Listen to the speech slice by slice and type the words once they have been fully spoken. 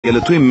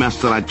የለቱ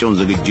የሚያስተራጨውን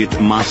ዝግጅት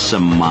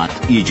ማሰማት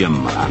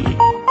ይጀምራል።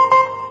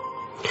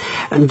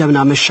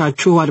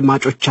 እንደምናመሻችሁ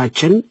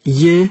አድማጮቻችን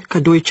ይህ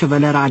ከዶይቸ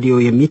ቬለ ራዲዮ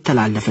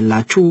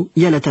የሚተላለፍላችሁ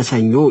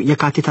የለተሰኞ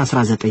የካቲት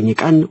 19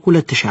 ቀን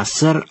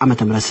 2010 ዓ.ም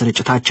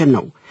ስርጭታችን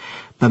ነው።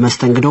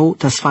 በመስተንግዶው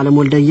ተስፋለም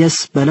ወልደየስ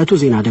በዕለቱ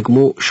ዜና ደግሞ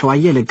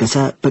ሸዋየ ለገሰ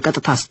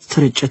በቀጥታ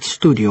ስርጭት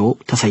ስቱዲዮ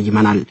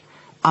ተሰይመናል።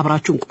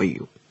 አብራችሁን ቆዩ።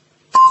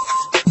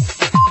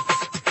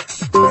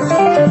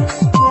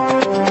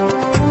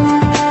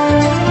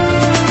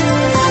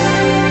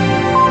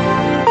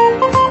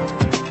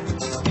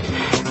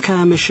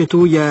 ከምሽቱ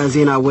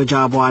የዜና ወጃ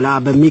በኋላ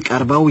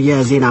በሚቀርበው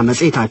የዜና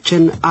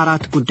መጽሔታችን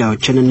አራት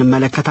ጉዳዮችን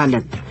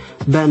እንመለከታለን።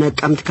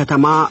 በነቀምት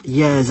ከተማ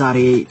የዛሬ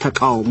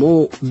ተቃውሞ፣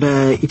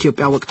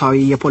 በኢትዮጵያ ወቅታዊ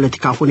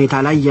የፖለቲካ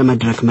ሁኔታ ላይ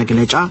የመድረክ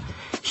መግለጫ፣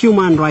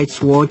 Human Rights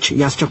Watch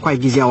ያስቸኳይ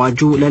ጊዜ አዋጁ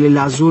ለሌላ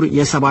ዙር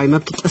የሰብአዊ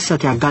መብት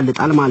ጥሰት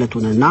ያጋልጣል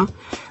ማለቱንና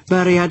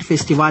በሪያድ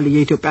ፌስቲቫል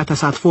የኢትዮጵያ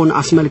ተሳትፎን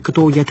አስመልክቶ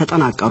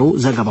የተጠናቀሩ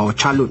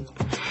ዘገባዎች አሉን።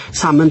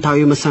 ሳምንታዊ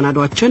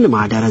መሰናዷችን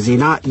ማህደረ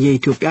ዜና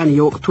የኢትዮጵያን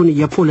የወቅቱን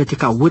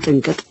የፖለቲካ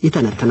ውጥንቅጥ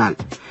ይተነትናል።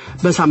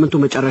 በሳምንቱ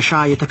መጨረሻ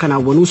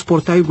የተከናወኑ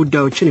ስፖርታዊ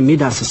ጉዳዮችን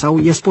የሚዳስሰው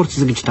የስፖርት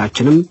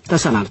ዝግጅታችንም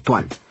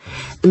ተሰናድቷል።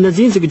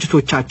 እነዚህ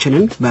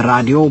ዝግጅቶቻችንን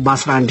በራዲዮ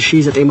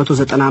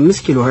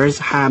በ11995 ኪሎ ሄርዝ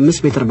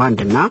 25 ሜትር ባንድ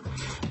እና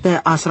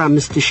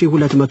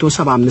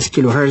በ15275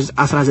 ኪሎ ሄርዝ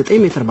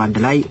 19 ሜትር ባንድ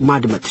ላይ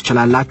ማድመጥ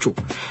ትችላላችሁ።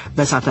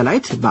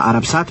 በሳተላይት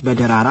በአረብ ሳት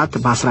በደራ 4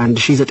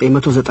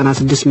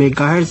 በ11996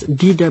 ሜጋሄርዝ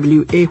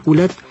DWA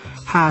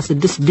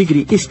 226 ዲግሪ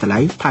ኢስት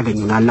ላይ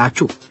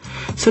ታገኙናላችሁ።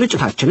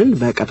 ስርጭታችንን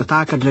በቀጥታ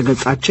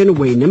ከድረገጻችን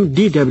ወይንም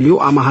DW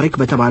አማርኛ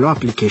በተባለው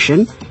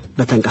አፕሊኬሽን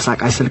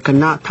በተንቀሳቃሽ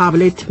ስልክና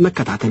ታብሌት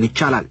መከታተል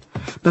ይቻላል።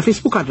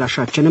 በፌስቡክ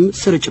አድራሻችንም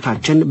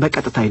ስርጭታችን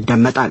በቀጥታ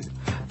ይደመጣል።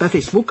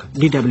 በፌስቡክ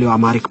DW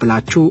አማርኛ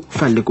ብላችሁ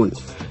ፈልጉን።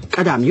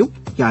 ቀዳሚው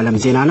የዓለም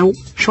ዜና ነው።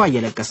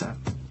 ሸዋየ ለገሰ።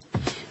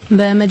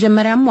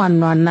 በመጀመሪያም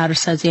ዋና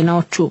ርዕሰ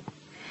ዜናዎቹ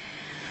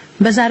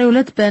በዛሬው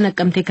ዕለት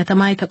በነቀምቴ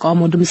ከተማ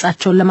የተቃውሞ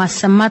ድምጻቸውን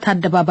ለማሰማት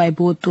አደባባይ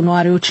በወጡ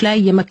ነዋሪዎች ላይ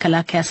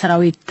የመከላከያ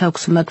ሰራዊት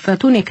ተኩስ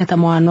መክፈቱን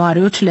የከተማዋ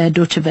ነዋሪዎች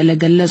ለዶይቸ ቬለ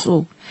ገለጹ።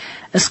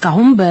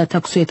 እስካሁን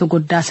በተኩሱ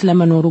የተጎዳ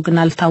ስለመኖሩ ግን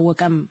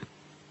አልታወቀም።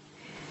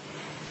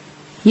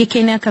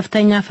 የኬንያ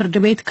ከፍተኛ ፍርድ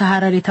ቤት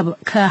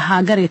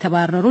ከሀገር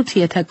የተባረሩት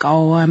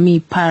የተቃዋሚ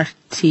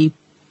ፓርቲ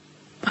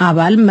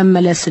አባል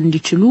መመለስ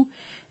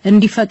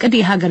እንዲፈቅድ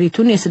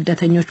የሀገሪቱን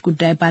የስደተኞች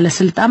ጉዳይ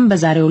ባለስልጣን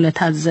በዛሬው ዕለት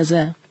አዘዘ።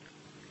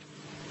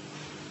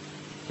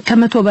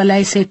 ከመቶ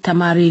በላይ ሴት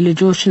ተማሪ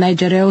ልጆች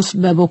ናይጄሪያ ውስጥ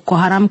በቦኮ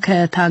ሐራም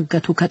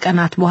ከታገቱ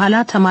ከቀናት በኋላ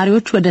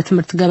ተማሪዎች ወደ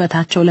ትምህርት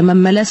ገበታቸው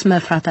ለመመለስ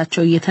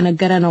መፍራታቸው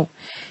እየተነገረ ነው።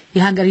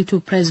 የሀገሪቱ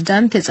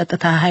ፕሬዝዳንት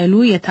የጸጥታ ኃይሉ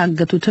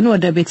የታገቱትን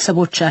ወደ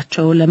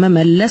ቤተሰቦቻቸው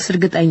ለመመለስ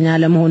እርግጠኛ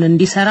ለመሆን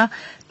እንዲሰራ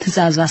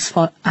ትዕዛዝ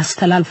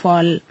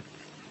አስተላልፈዋል።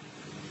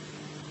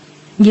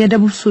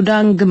 የደቡብ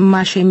ሱዳን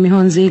ግማሽ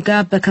የሚሆን ዜጋ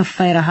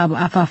በከፋ ረሃብ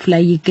አፋፍ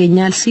ላይ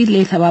ይገኛል ሲል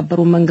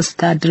የተባበሩት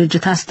መንግስታት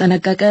ድርጅት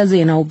አስጠነቀቀ።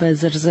 ዜናው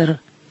በዝርዝር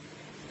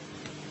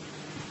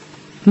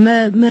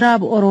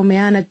ምዕራብ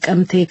ኦሮሚያ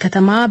ነቀምቴ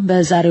ከተማ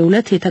በዛሬው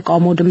ዕለት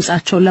የተቃውሞ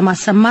ድምጻቸውን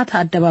ለማሰማት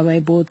አደባባይ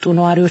በወጡ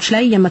ነዋሪዎች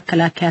ላይ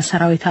የመከላከያ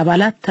ሰራዊት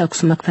አባላት ተኩስ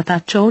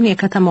መክፈታቸውን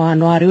የከተማዋ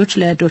ነዋሪዎች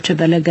ለዶይቸ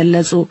ቬለ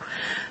ገለጹ።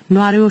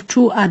 ነዋሪዎቹ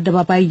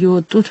አደባባይ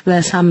የወጡት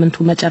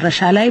በሳምንቱ መጨረሻ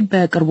ላይ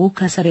በቅርቡ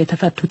ከስር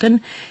የተፈቱትን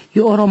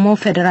የኦሮሞ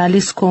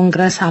ፌደራሊስት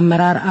ኮንግረስ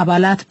አመራር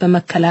አባላት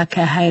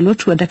በመከላከያ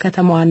ኃይሎች ወደ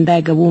ከተማዋ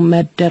እንዳይገቡ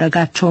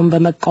መደረጋቸውን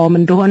በመቃወም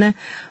እንደሆነ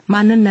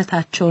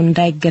ማንነታቸው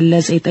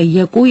እንዳይገለጽ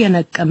የጠየቁ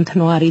የነቀምት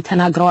ነዋሪ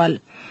ተናግረዋል።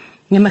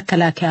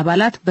 የመከላከያ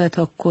አባላት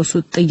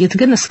በተኮሱት ጥይት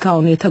ግን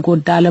እስካሁን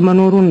የተጎዳ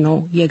አለመኖሩን ነው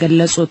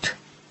የገለጹት።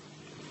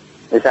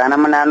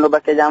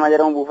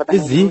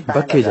 እዚህ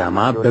በከጃማ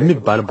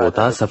በሚባል ቦታ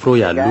ሰፍሮ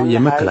ያሉ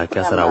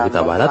የመከላከያ ሰራዊት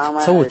አባላት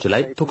ሰዎች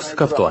ላይ ተኩስ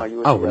ከፍተዋል።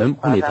 አሁንም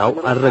ሁኔታው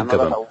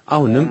አልረገበም።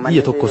 አሁንም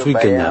እየተኮሱ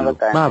ይገኛሉ።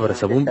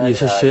 ማህበረሰቡም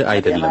እየሸሸ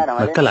አይደለም።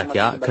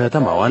 መከላከያ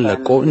ከተማዋን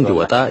ለቆ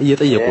እንዲወጣ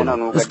እየጠየቁ ነው።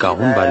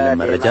 እስካሁን ባለ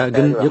መረጃ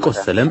ግን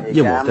የቆሰለም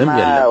የሞተም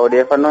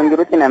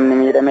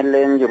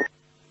የለም።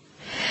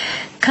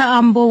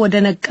 ከአምቦ ወደ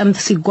ነቀምት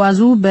ሲጓዙ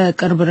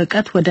በቅርብ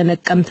ርቀት ወደ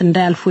ነቀምት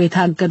እንዳያልፉ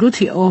የታገዱት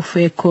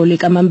የኦፌኮ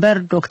ሊቀመንበር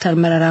ዶክተር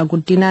መረራ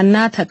ጉዲናና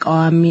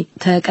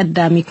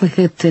ተቀዳሚ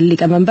ምክትል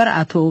ሊቀመንበር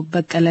አቶ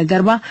በቀለ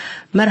ገርባ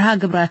መርሃ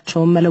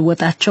ግብራቸውን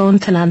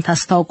መለወጣቸውን ትናንት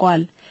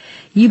አስታውቀዋል።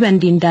 ይህ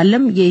በእንዲህ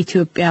እንዳለም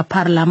የኢትዮጵያ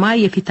ፓርላማ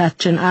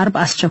የፊታችን አርብ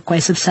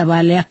አስቸኳይ ስብሰባ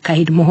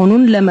ሊያካሂድ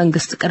መሆኑን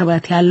ለመንግስት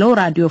ቅርበት ያለው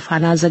ራዲዮ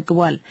ፋና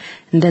ዘግቧል።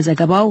 እንደ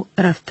ዘገባው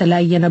እረፍት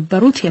ላይ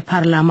የነበሩት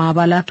የፓርላማ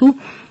አባላቱ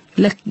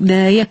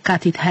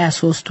ለየካቲት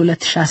 23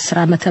 2010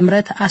 ዓ.ም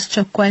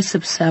አስቸኳይ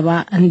ስብሰባ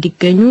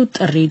እንዲገኙ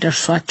ጥሪ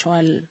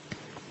ደርሷቸዋል።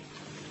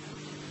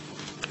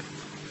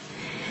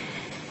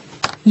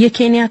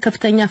 የኬንያ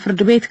ከፍተኛ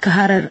ፍርድ ቤት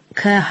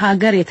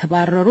ከሀገር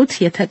የተባረሩት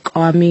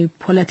የተቃዋሚ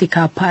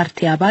ፖለቲካ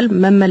ፓርቲ አባል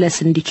መመለስ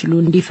እንዲችሉ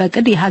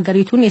እንዲፈቅድ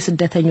የሀገሪቱን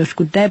የስደተኞች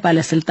ጉዳይ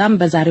ባለስልጣን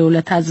በዛሬው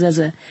ዕለት አዘዘ።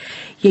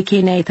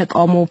 የኬንያ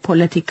የተቃውሞ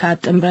ፖለቲካ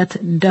ጥምረት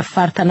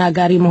ደፋር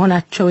ተናጋሪ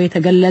መሆናቸው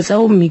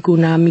የተገለጸው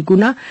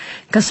ሚጉና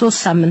ከ3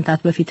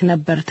 ሳምንታት በፊት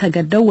ነበር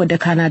ተገደው ወደ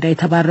ካናዳ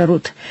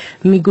የተባረሩት።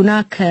 ሚጉና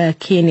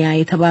ከኬንያ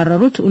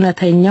የተባረሩት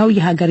እውነተኛው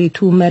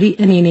የሀገሪቱ መሪ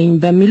እኔ ነኝ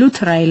በሚሉት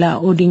ራይላ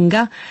ኦዲንጋ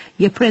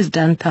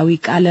የፕሬዝዳንታዊ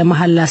ቃለ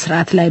መሐላ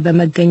ስርዓት ላይ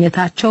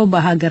በመገኘታቸው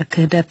በሀገር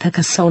ክህደት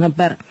ተከሰው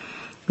ነበር።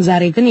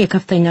 ዛሬ ግን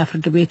የከፍተኛ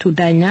ፍርድ ቤቱ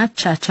ዳኛ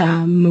ቻቻ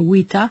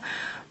ምዊታ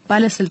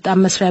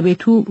ባለስልጣን መስሪያ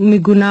ቤቱ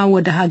ሚጉና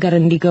ወደ ሀገር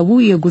እንዲገቡ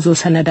የጉዞ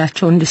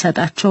ሰነዳቸው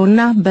እንዲሰጣቸውና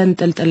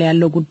በእንጥልጥል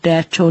ያለው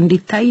ጉዳያቸው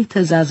እንዲታይ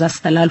ትዕዛዝ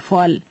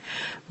አስተላልፈዋል።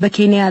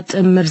 በኬንያ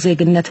ጥምር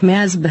ዜግነት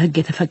መያዝ በሕግ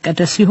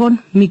የተፈቀደ ሲሆን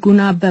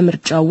ሚጉና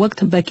በምርጫው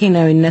ወቅት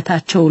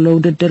በኬንያዊነታቸው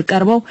ለውድድር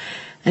ቀርበው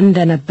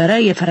እንደነበረ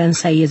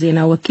የፈረንሳይ የዜና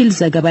ወኪል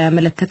ዘገባ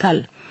ያመለክታል።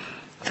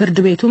 ፍርድ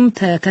ቤቱም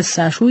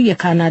ተከሳሹ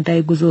የካናዳ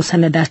የጉዞ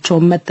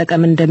ሰነዳቸውን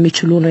መጠቀም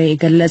እንደሚችሉ ነው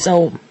የገለጸው።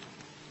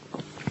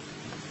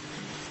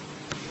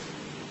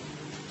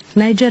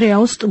 ናይጄሪያ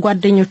ውስጥ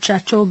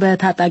ጓደኞቻቸው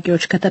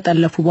በታጣቂዎች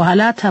ከተጠለፉ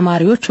በኋላ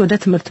ተማሪዎች ወደ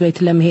ትምህርት ቤት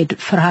ለመሄድ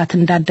ፍርሃት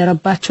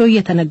እንዳደረባቸው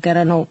እየተነገረ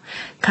ነው።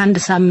 ከአንድ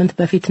ሳምንት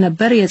በፊት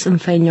ነበር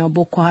የጽንፈኛው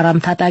ቦኮ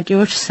ሐራም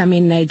ታጣቂዎች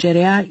ሰሜን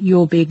ናይጄሪያ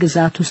ዮቤ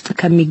ግዛት ውስጥ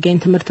ከሚገኝ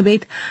ትምህርት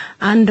ቤት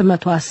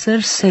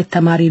 110 ሴት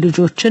ተማሪ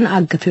ልጆችን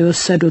አግተው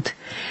የወሰዱት።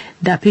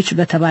 ዳፒች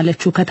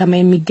በተባለችው ከተማ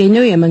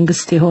የሚገኘው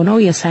የመንግስት የሆነው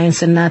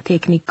የሳይንስና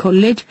ቴክኒክ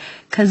ኮሌጅ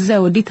ከዛ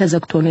ወዲህ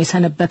ተዘግቶ ነው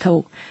የሰነበተው።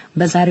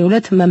 በዛሬው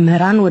ዕለት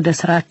መምህራን ወደ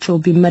ስራቸው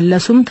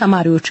ቢመለሱም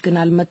ተማሪዎች ግን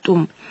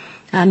አልመጡም።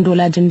 አንድ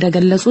ወላጅ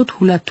እንደገለጹት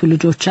ሁለቱ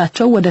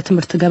ልጆቻቸው ወደ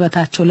ትምህርት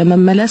ገበታቸው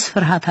ለመመለስ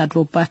ፍርሃት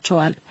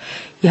አድሮባቸዋል።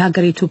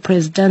 የሀገሪቱ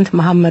ፕሬዝዳንት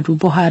መሐመዱ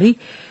ቡሃሪ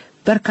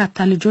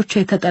በርካታ ልጆች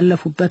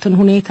የተጠለፉበትን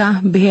ሁኔታ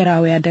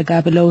ብሔራዊ አደጋ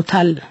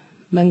ብለውታል።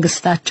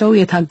 መንግስታቸው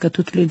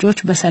የታገቱት ልጆች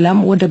በሰላም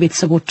ወደ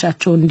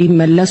ቤተሰቦቻቸው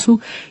እንዲመለሱ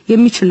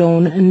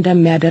የሚችለውን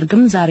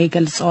እንደሚያደርግም ዛሬ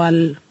ገልጸዋል።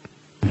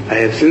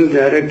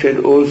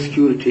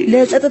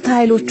 ለጸጥታ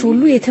ኃይሎች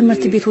ሁሉ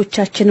የትምህርት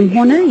ቤቶቻችንም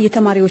ሆነ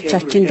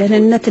የተማሪዎቻችን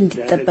ደህንነት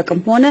እንዲጠበቅም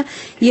ሆነ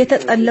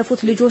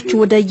የተጠለፉት ልጆች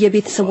ወደ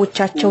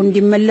የቤተሰቦቻቸው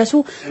እንዲመለሱ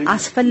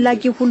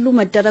አስፈላጊ ሁሉ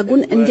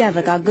መደረጉን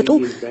እንዲያረጋግጡ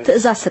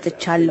ትዕዛዝ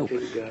ሰጥቻለሁ።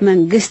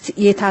 መንግስት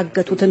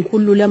የታገቱትን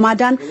ሁሉ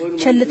ለማዳን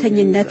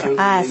ቸልተኝነት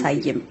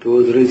አያሳይም።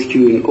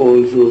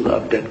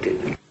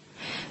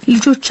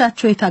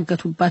 ልጆቻቸው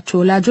የታገቱባቸው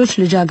ወላጆች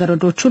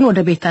ልጃገረዶቹን ወደ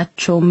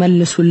ቤታቸው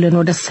መልሱልን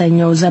ወደ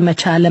ሰኘው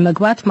ዘመቻ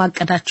ለመግባት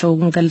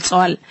ማቀዳቸውን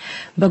ገልጸዋል።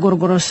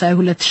 በጎርጎሮሳዊ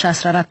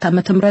 2014 ዓ.ም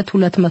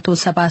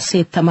 270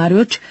 ሴት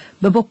ተማሪዎች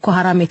በቦኮ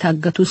ሐራም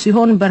የታገቱ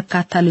ሲሆን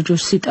በርካታ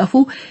ልጆች ሲጠፉ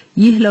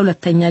ይህ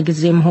ለሁለተኛ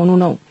ጊዜ መሆኑ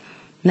ነው።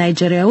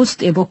 ናይጄሪያ ውስጥ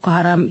የቦኮ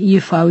ሐራም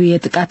ይፋዊ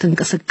የጥቃት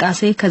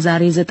እንቅስቃሴ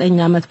ከዛሬ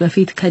 9 ዓመት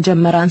በፊት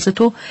ከጀመረ አንስቶ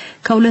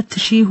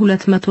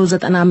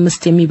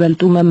ከ2295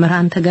 የሚበልጡ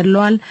መምህራን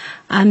ተገድለዋል።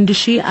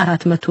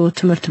 1400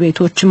 ትምህርት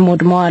ቤቶችም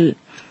ወድመዋል።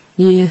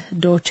 ይህ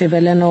ዶቼ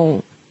ቬለ ነው።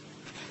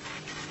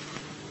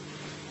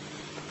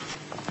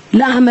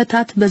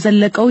 ለዓመታት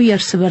በዘለቀው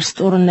የእርስ በርስ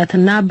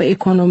ጦርነትና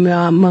በኢኮኖሚዋ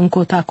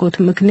መንኮታኮት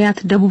ምክንያት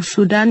ደቡብ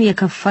ሱዳን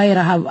የከፋ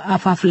የረሃብ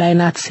አፋፍ ላይ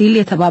ናት ሲል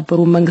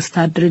የተባበሩት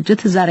መንግስታት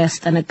ድርጅት ዛሬ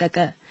አስጠነቀቀ።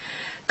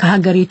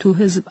 ከሀገሪቱ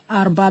ህዝብ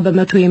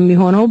 40%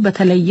 የሚሆነው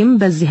በተለይም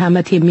በዚህ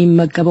ዓመት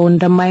የሚመገበው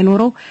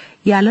እንደማይኖረው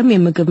የዓለም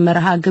የምግብ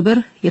መርሃ ግብር፣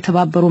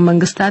 የተባበሩት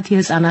መንግስታት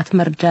የህፃናት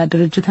መርጃ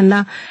ድርጅትና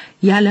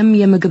የዓለም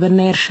የምግብና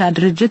የእርሻ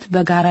ድርጅት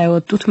በጋራ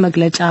ያወጡት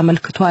መግለጫ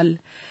አመልክቷል።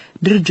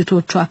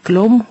 ድርጅቶቹ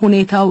አክለውም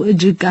ሁኔታው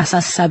እጅግ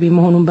አሳሳቢ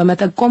መሆኑን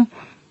በመጠቆም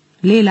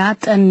ሌላ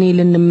ጠኔ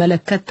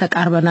ልንመለከት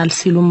ተቃርበናል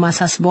ሲሉም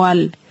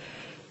አሳስበዋል።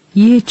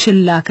 ይህ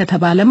ችላ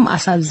ከተባለም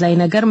አሳዛኝ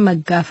ነገር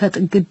መጋፈጥ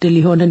ግድ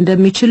ሊሆን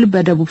እንደሚችል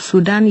በደቡብ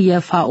ሱዳን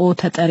የፋኦ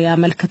ተጠሪ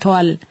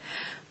አመልክተዋል።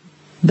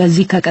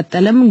 በዚህ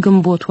ከቀጠለም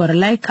ግንቦት ወር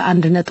ላይ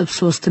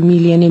ከ1.3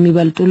 ሚሊዮን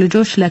የሚበልጡ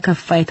ልጆች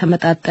ለከፋ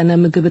የተመጣጠነ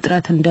ምግብ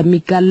እጥረት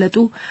እንደሚጋለጡ፣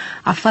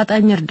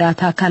 አፋጣኝ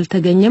እርዳታ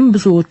ካልተገኘም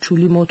ብዙዎቹ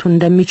ሊሞቱ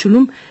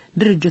እንደሚችሉም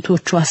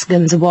ድርጅቶቹ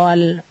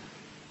አስገንዝበዋል።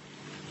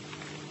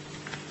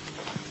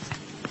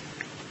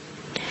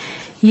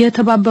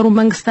 የተባበሩት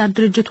መንግስታት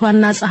ድርጅት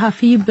ዋና ጸሐፊ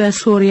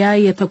በሶሪያ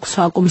የተኩስ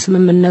አቁም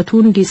ስምምነቱ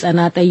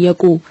እንዲጸና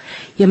ጠየቁ።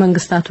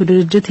 የመንግስታቱ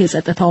ድርጅት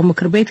የጸጥታው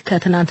ምክር ቤት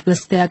ከትናንት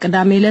በስቲያ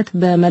ቅዳሜ ዕለት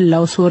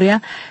በመላው ሶሪያ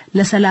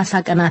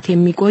ለ30 ቀናት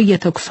የሚቆይ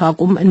የተኩስ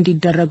አቁም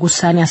እንዲደረግ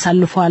ውሳኔ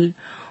አሳልፏል።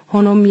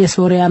 ሆኖም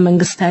የሶሪያ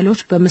መንግስት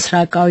ኃይሎች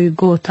በምስራቃዊ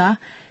ጎታ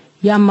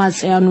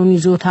ያማጽያኑን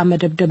ይዞታ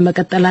መደብደብ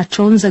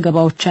መቀጠላቸውን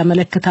ዘገባዎች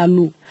ያመለክታሉ።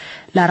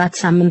 ለ4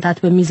 ሳምንታት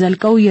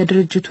በሚዘልቀው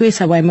የድርጅቱ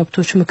የሰብአዊ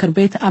መብቶች ምክር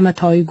ቤት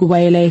ዓመታዊ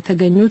ጉባኤ ላይ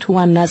የተገኙት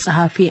ዋና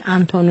ጸሐፊ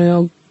አንቶኒዮ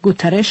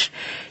ጉተሬሽ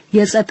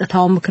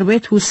የጸጥታው ምክር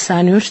ቤት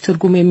ውሳኔዎች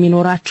ትርጉም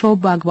የሚኖራቸው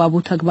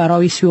በአግባቡ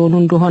ተግባራዊ ሲሆኑ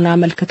እንደሆነ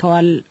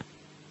አመልክተዋል።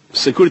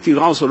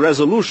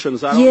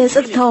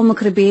 የጸጥታው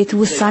ምክር ቤት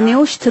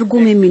ውሳኔዎች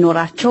ትርጉም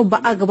የሚኖራቸው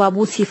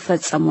በአግባቡ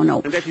ሲፈጸሙ ነው።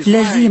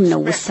 ለዚህም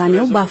ነው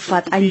ውሳኔው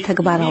በአፋጣኝ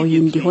ተግባራዊ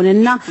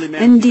እንዲሆንና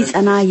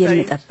እንዲጸና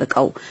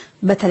የሚጠብቀው።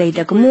 በተለይ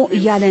ደግሞ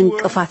ያለ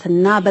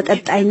እንቅፋትና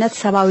በቀጣይነት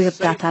ሰብአዊ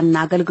እርዳታና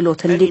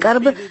አገልግሎት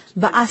እንዲቀርብ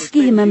በአስጊ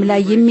ህመም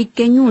ላይ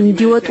የሚገኙ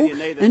እንዲወጡ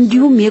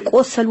እንዲሁም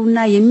የቆሰሉና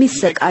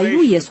የሚሰቃዩ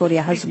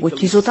የሶሪያ ህዝቦች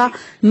ይዞታ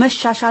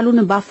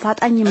መሻሻሉን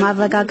በአፋጣኝ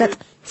ማረጋገጥ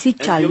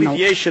ሲቻል ነው።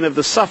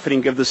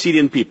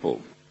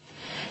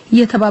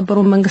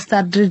 የተባበሩት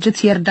መንግስታት ድርጅት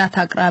የእርዳታ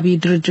አቅራቢ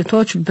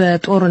ድርጅቶች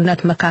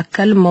በጦርነት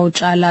መካከል መውጫ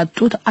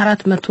ላጡት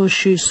 400,000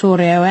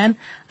 ሶሪያውያን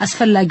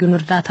አስፈላጊውን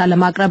እርዳታ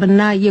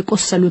ለማቅረብና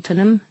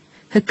የቆሰሉትንም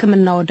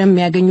ሕክምና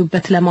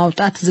ወደሚያገኙበት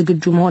ለማውጣት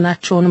ዝግጁ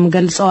መሆናቸውንም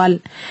ገልጸዋል።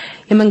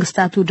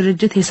 የመንግስታቱ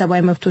ድርጅት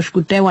የሰብአዊ መብቶች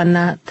ጉዳይ ዋና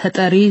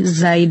ተጠሪ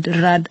ዛይድ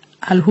ራድ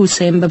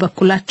አልሁሴን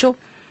በበኩላቸው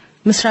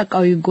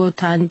ምስራቃዊ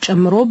ጎታን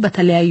ጨምሮ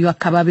በተለያዩ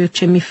አካባቢዎች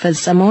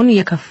የሚፈጸመውን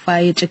የከፋ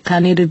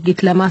የጭካኔ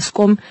ድርጊት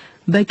ለማስቆም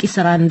በቂ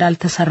ስራ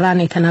እንዳልተሰራ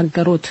ነው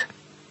የተናገሩት።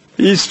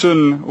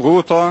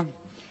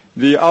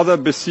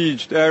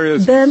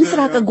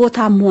 በምስራቅ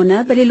ጎታም ሆነ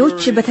በሌሎች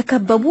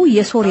በተከበቡ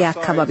የሶሪያ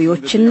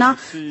አካባቢዎችና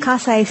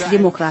ካሳይስ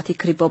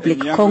ዲሞክራቲክ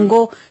ሪፐብሊክ ኮንጎ፣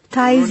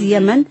 ታይዝ፣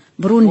 የመን፣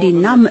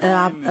 ብሩንዲና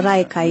ምዕራብ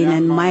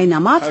ራይካይነን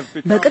ማይናማር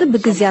በቅርብ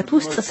ጊዜያት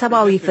ውስጥ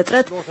ሰብአዊ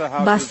ፍጥረት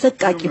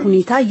በአሰቃቂ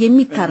ሁኔታ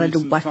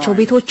የሚታረዱባቸው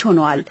ቤቶች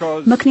ሆነዋል።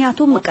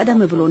 ምክንያቱም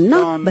ቀደም ብሎና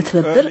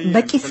በትብብር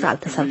በቂ ስራ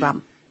አልተሰራም።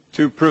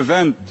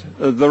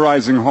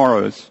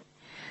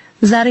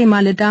 ዛሬ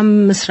ማለዳም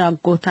ምስራቅ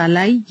ጎታ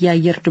ላይ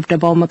የአየር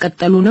ድብደባው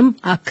መቀጠሉንም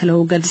አክለው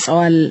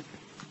ገልጸዋል።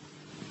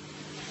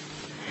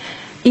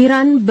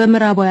 ኢራን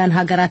በምዕራባውያን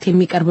ሀገራት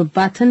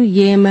የሚቀርብባትን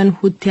የየመን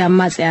ሁቲ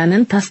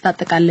አማጽያንን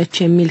ታስታጥቃለች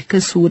የሚል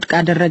ክስ ውድቅ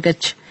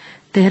አደረገች።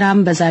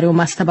 ቴህራን በዛሬው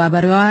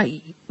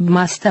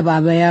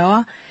ማስተባበያዋ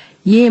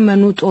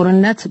የየመኑ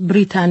ጦርነት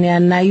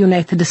ብሪታንያና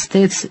ዩናይትድ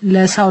ስቴትስ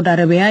ለሳውዲ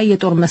አረቢያ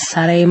የጦር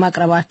መሳሪያ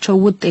የማቅረባቸው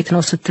ውጤት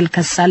ነው ስትል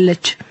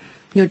ከሳለች።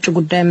 የውጭ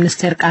ጉዳይ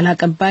ሚኒስቴር ቃል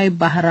አቀባይ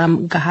ባህራም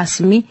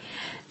ጋሃስሚ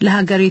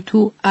ለሀገሪቱ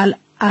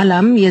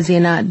አልዓላም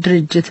የዜና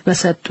ድርጅት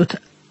በሰጡት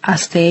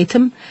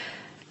አስተያየትም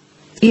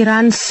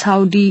ኢራን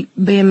ሳውዲ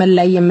በየመን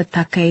ላይ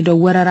የምታካሄደው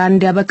ወረራ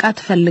እንዲያበቃ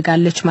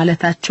ትፈልጋለች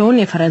ማለታቸውን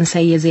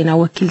የፈረንሳይ የዜና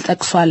ወኪል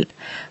ጠቅሷል።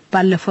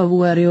 ባለፈው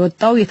ወር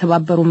የወጣው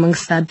የተባበሩት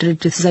መንግስታት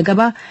ድርጅት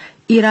ዘገባ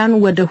ኢራን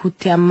ወደ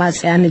ሁቲ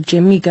አማጽያን እጅ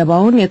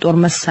የሚገባውን የጦር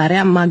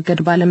መሳሪያ ማገድ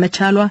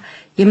ባለመቻሏ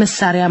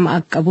የመሳሪያ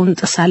ማዕቀቡን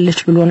ጥሳለች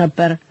ብሎ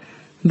ነበር።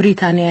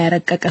 ብሪታንያ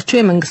ያረቀቀችው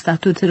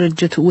የመንግስታቱ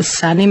ድርጅት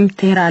ውሳኔም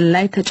ቴህራን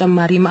ላይ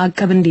ተጨማሪ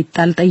ማዕቀብ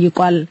እንዲጣል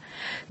ጠይቋል።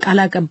 ቃል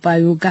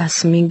አቀባዩ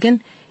ጋስሚ ግን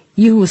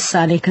ይህ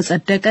ውሳኔ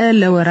ከጸደቀ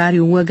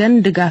ለወራሪው ወገን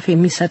ድጋፍ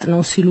የሚሰጥ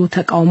ነው ሲሉ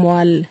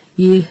ተቃውመዋል።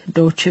 ይህ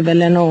ዶይቼ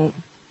ቬለ ነው።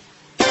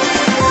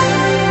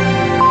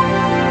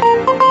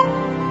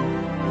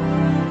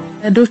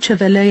 ዶይቼ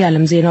ቬለ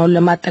የዓለም ዜናውን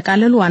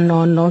ለማጠቃለል ዋና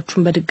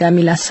ዋናዎቹን በድጋሚ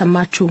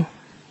ላሰማችሁ።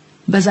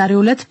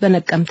 በዛሬው ዕለት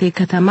በነቀምቴ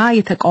ከተማ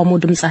የተቃውሞ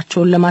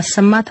ድምጻቸውን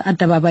ለማሰማት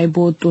አደባባይ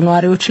በወጡ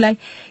ነዋሪዎች ላይ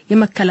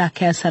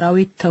የመከላከያ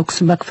ሰራዊት ተኩስ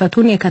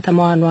መክፈቱን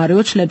የከተማዋ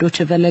ነዋሪዎች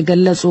ለዶይቼ ቬለ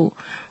ገለጹ።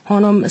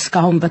 ሆኖም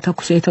እስካሁን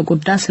በተኩስ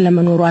የተጎዳ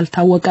ስለመኖሩ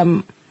አልታወቀም።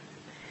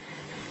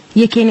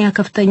 የኬንያ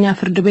ከፍተኛ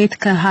ፍርድ ቤት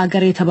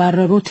ከሀገር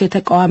የተባረሩት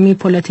የተቃዋሚ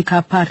ፖለቲካ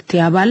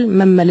ፓርቲ አባል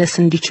መመለስ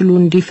እንዲችሉ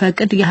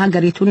እንዲፈቅድ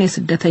የሀገሪቱን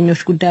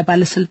የስደተኞች ጉዳይ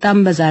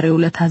ባለስልጣን በዛሬው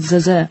ዕለት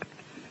አዘዘ።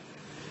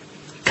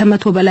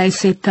 ከመቶ በላይ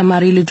ሴት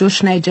ተማሪ ልጆች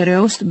ናይጄሪያ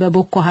ውስጥ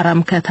በቦኮ ሐራም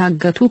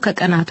ከታገቱ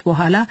ከቀናት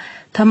በኋላ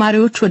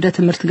ተማሪዎች ወደ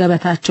ትምህርት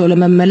ገበታቸው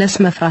ለመመለስ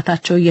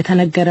መፍራታቸው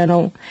እየተነገረ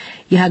ነው።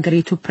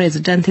 የሀገሪቱ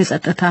ፕሬዝዳንት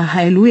የጸጥታ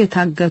ኃይሉ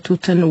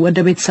የታገቱትን ወደ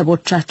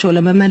ቤተሰቦቻቸው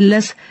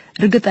ለመመለስ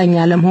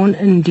እርግጠኛ ለመሆን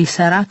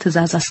እንዲሰራ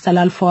ትዕዛዝ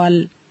አስተላልፈዋል።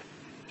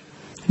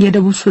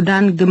 የደቡብ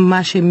ሱዳን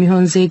ግማሽ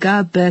የሚሆን ዜጋ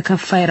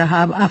በከፋይ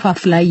ረሃብ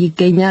አፋፍ ላይ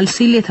ይገኛል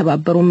ሲል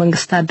የተባበሩት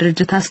መንግስታት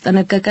ድርጅት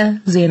አስጠነቀቀ።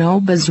 ዜናው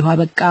በዚሁ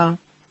አበቃ።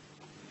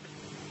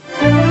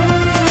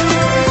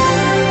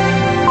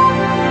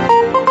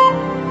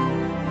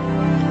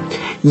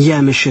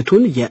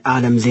 የምሽቱን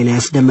የዓለም ዜና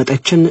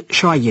ያስደመጠችን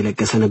ሸዋዬ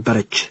ለገሰ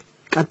ነበረች።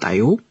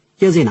 ቀጣዩ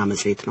የዜና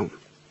መጽሔት ነው።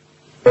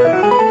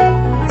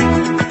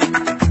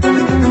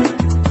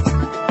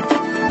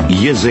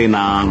 የዜና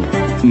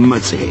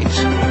መጽሔት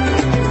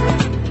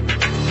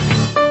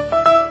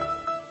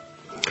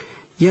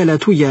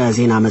የዕለቱ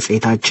የዜና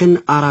መጽሔታችን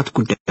አራት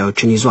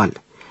ጉዳዮችን ይዟል።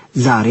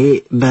 ዛሬ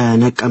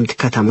በነቀምት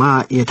ከተማ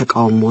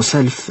የተቃውሞ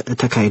ሰልፍ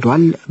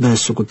ተካሂዷል።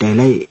 በእሱ ጉዳይ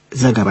ላይ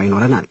ዘገባ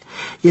ይኖረናል።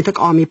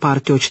 የተቃዋሚ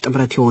ፓርቲዎች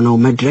ጥምረት የሆነው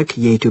መድረክ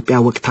የኢትዮጵያ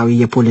ወቅታዊ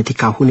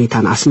የፖለቲካ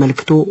ሁኔታን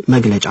አስመልክቶ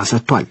መግለጫ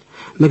ሰጥቷል።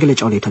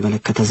 መግለጫውን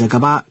የተመለከተ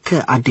ዘገባ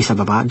ከአዲስ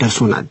አበባ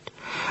ደርሶናል።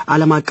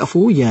 ዓለም አቀፉ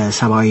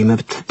የሰብአዊ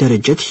መብት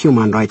ድርጅት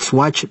ሂዩማን ራይትስ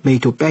ዋች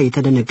በኢትዮጵያ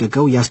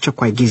የተደነገገው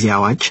የአስቸኳይ ጊዜ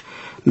አዋጅ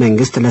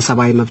መንግስት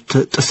ለሰብአዊ መብት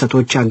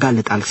ጥሰቶች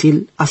ያጋልጣል ሲል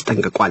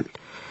አስጠንቅቋል።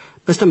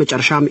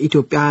 በስተመጨረሻም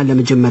ኢትዮጵያ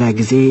ለመጀመሪያ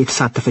ጊዜ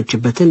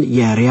የተሳተፈችበትን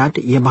የሪያድ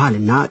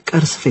የባህልና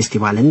ቅርስ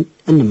ፌስቲቫልን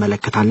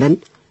እንመለከታለን።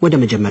 ወደ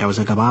መጀመሪያው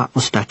ዘገባ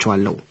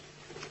ወስዳቸዋለሁ።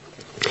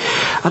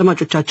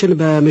 አድማጮቻችን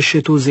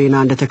በምሽቱ ዜና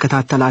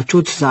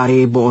እንደተከታተላችሁት ዛሬ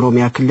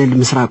በኦሮሚያ ክልል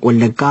ምስራቅ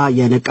ወለጋ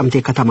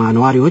የነቀምቴ ከተማ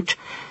ነዋሪዎች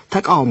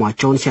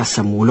ተቃውሟቸውን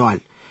ሲያሰሙ ውለዋል።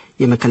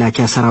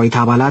 የመከላከያ ሰራዊት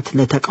አባላት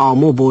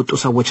ለተቃውሞ በወጡ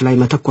ሰዎች ላይ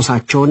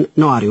መተኮሳቸውን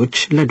ነዋሪዎች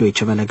ለዶይቼ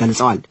ቬለ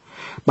ገልጸዋል።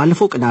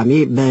 ባለፈው ቅዳሜ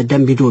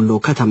በደምቢዶሎ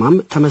ከተማም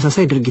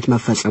ተመሳሳይ ድርጊት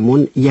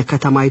መፈጸሙን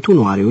የከተማይቱ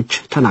ነዋሪዎች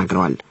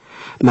ተናግረዋል።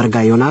 መርጋ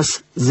ዮናስ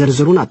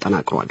ዝርዝሩን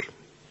አጠናቅሯል።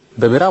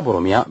 በምዕራብ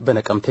ኦሮሚያ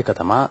በነቀምቴ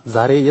ከተማ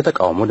ዛሬ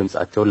የተቃውሞ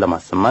ድምጻቸውን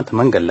ለማሰማት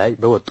መንገድ ላይ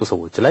በወጡ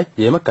ሰዎች ላይ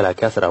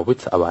የመከላከያ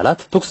ሰራዊት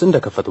አባላት ተኩስ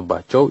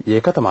እንደከፈቱባቸው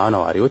የከተማ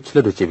ነዋሪዎች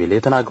ለዶይቼ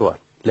ቬለ ተናግረዋል።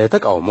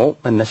 ለተቃውሞ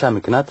መነሻ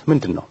ምክንያት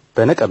ምንድነው?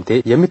 በነቀምቴ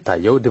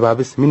የሚታየው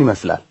ድባብስ ምን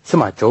ይመስላል?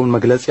 ስማቸውን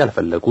መግለጽ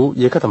ያልፈለጉ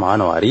የከተማ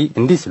ነዋሪ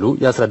እንዲህ ሲሉ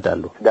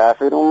ያስረዳሉ።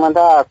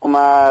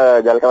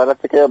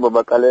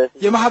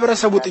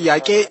 የማህበረሰቡ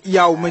ጥያቄ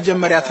ያው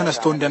መጀመሪያ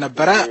ተነስቶ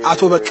እንደነበረ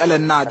አቶ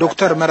በቀለና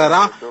ዶክተር መረራ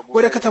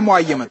ወደ ከተማዋ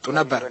እየመጡ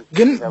ነበር።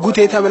 ግን ጉቴ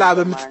ተብላ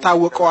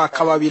በምትታወቀው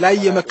አካባቢ ላይ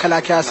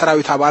የመከላከያ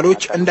ሰራዊት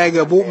አባሎች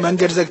እንዳይገቡ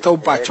መንገድ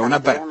ዘግተውባቸው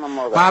ነበር።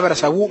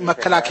 ማህበረሰቡ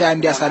መከላከያ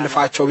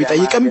እንዲያሳልፋቸው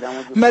ቢጠይቅም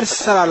መልስ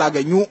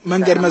ስላላገኙ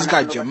መንገድ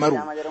መዝጋት ጀመሩ።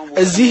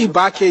 እዚህ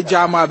ባኬ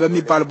ጃማ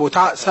በሚባል ቦታ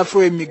ሰፍሮ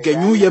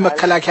የሚገኙ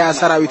የመከላከያ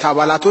ሰራዊት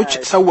አባላቶች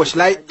ሰዎች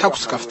ላይ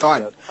ተኩስ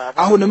ከፍተዋል።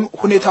 አሁንም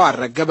ሁኔታው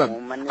አልረገበም።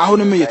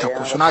 አሁንም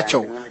እየተኩሱ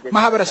ናቸው።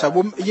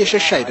 ማህበረሰቡም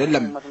እየሸሸ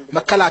አይደለም።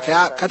 መከላከያ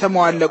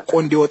ከተማዋን ለቆ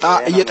እንዲወጣ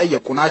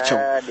እየጠየቁ ናቸው።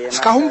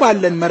 እስካሁን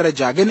ባለን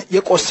መረጃ ግን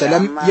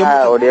የቆሰለም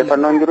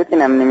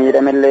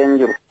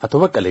አቶ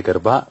በቀለ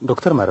ገርባ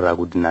ዶክተር መረራ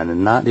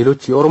ጉዲናንና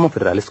ሌሎች የኦሮሞ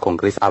ፌደራሊስት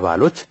ኮንግሬስ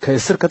አባሎች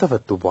ከእስር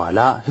ከተፈቱ በኋላ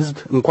ህዝብ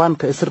እንኳን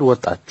ከእስር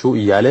ወጣችሁ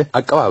እያለ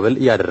አቀባበል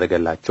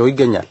ያደረገላቸው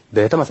ይገኛል።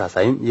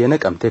 በተመሳሳይም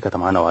የነቀምቴ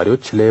ከተማ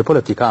ነዋሪዎች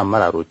ለፖለቲካ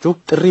አመራሮቹ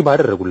ጥሪ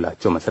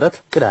ባደረጉላቸው መሰረት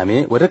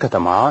ቅዳሜ ወደ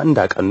ከተማዋ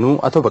እንዳቀኑ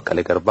አቶ በቀለ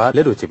ገርባ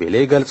ለዶይቼ ቬለ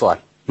ገልጸዋል።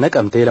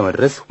 ነቀምቴ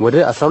ለመድረስ ወደ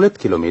 12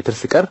 ኪሎ ሜትር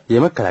ሲቀር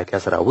የመከላከያ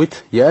ሰራዊት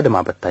የአድማ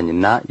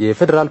በታኝና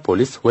የፌደራል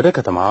ፖሊስ ወደ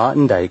ከተማዋ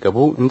እንዳይገቡ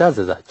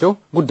እንዳዘዛቸው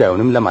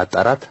ጉዳዩንም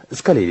ለማጣራት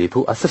እስከ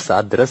ሌሊቱ 10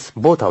 ሰዓት ድረስ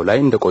ቦታው ላይ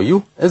እንደቆዩ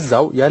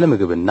እዛው ያለ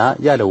ምግብና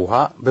ያለ ውሃ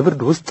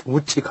በብርድ ውስጥ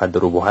ውጪ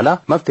ካደሩ በኋላ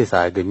መፍትሄ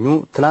ሳያገኙ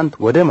ትላንት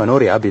ወደ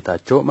መኖሪያ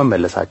ቤታቸው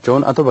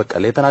መመለሳቸውን አቶ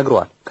በቀለ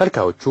ተናግረዋል።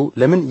 ከልካዮቹ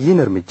ለምን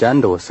ይህን እርምጃ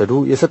እንደወሰዱ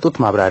የሰጡት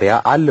ማብራሪያ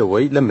አለ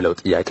ወይ ለሚለው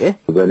ጥያቄ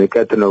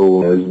በንቀት ነው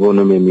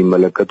ህዝቡንም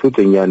የሚመለከቱት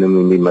እኛንም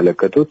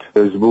የሚመለከቱት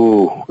ህዝቡ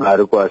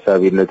አርቆ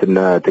ሐሳቢነትና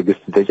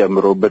ትግስት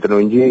ተጨምሮበት ነው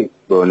እንጂ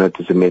በእውነት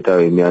ስሜታዊ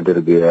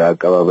የሚያደርግ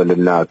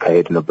አቀባበልና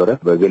አካሄድ ነበር።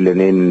 በግል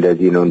እኔን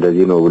እንደዚህ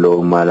ነው ብለው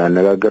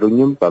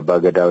ማላነጋገሩኝም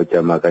በአባገዳዎች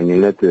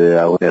አማካኝነት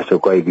አሁን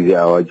የአስቸኳይ ጊዜ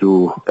አዋጁ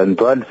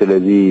ጠንቷል።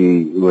 ስለዚህ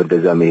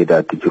ወደዛ መሄድ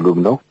አትችሉም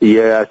ነው።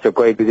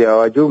 የአስቸኳይ ጊዜ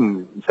አዋጁም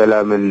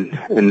ሰላምን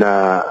እና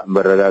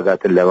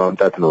መረጋጋትን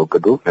ለማምጣት ነው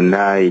እቅዱ እና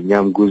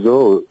የኛም ጉዞ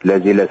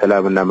ለዚህ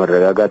ለሰላምና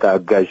መረጋጋት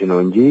አጋዥ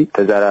ነው እንጂ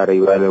ተዛራሪ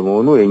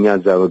ባለመሆኑ የኛ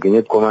እዛ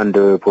መገኘት ኮማንድ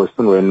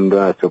ፖስቱን ወይንም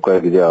ደግሞ አስቸኳይ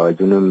ጊዜ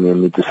አዋጁንም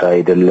የሚጥስ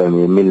አይደለም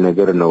የሚል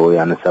ነገር ነው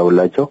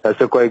ያነሳውላቸው።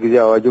 አስቸኳይ ጊዜ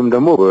አዋጁም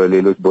ደግሞ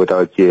በሌሎች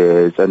ቦታዎች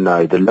የጸና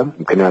አይደለም።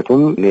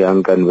 ምክንያቱም ያን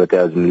ቀን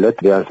በተያዝንለት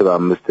ቢያንስ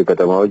በ5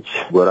 ከተማዎች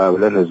ጎራ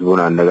ብለን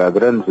ህዝቡን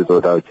አነጋግረን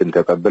ስጦታዎችን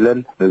ተቀብለን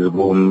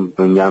ህዝቡም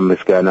እኛም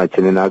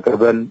ምስጋናችንን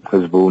አቅርበን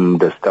ህዝቡም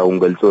ደስታውን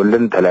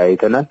ገልጾልን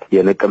ተለያይተናል።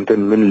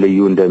 የነቀምትን ምን ልዩ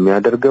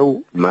እንደሚያደርገው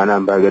ማን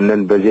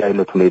አምባገነን በዚህ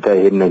አይነት ሁኔታ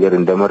ይሄን ነገር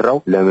እንደመራው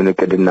ለምን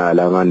እቅድና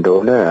ዓላማ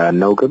እንደሆነ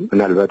አናውቅም።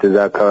 ምናልባት እዛ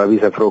አካባቢ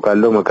ሰፍሮ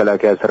ካለው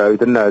መከላከያ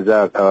ሰራዊትና እዛ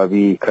አካባቢ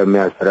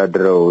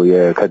ከሚያስተዳድረው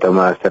የከተማ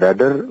አስተዳደር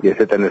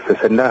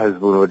የተጠነሰሰና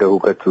ህዝቡን ወደ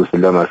ሁከት ውስጥ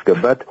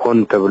ለማስገባት ሆን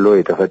ተብሎ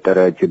የተፈጠረ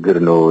ችግር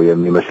ነው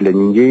የሚመስለኝ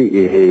እንጂ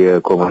ይሄ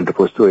የኮማንድ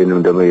ፖስቱ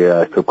ወይንም ደግሞ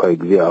የአስቸኳይ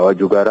ጊዜ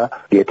አዋጁ ጋራ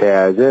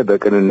የተያያዘ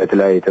በቅንነት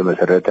ላይ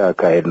የተመሰረተ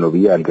አካሄድ ነው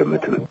ብዬ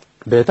አልገምትም።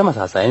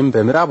 በተመሳሳይም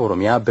በምዕራብ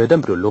ኦሮሚያ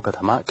በደምቢዶሎ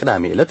ከተማ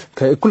ቅዳሜ ዕለት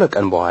ከእኩለ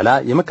ቀን በኋላ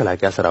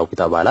የመከላከያ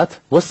ሰራዊት አባላት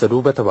ወሰዱ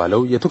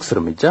በተባለው የቱክስ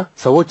እርምጃ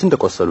ሰዎች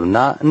እንደቆሰሉና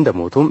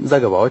እንደሞቱም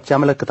ዘገባዎች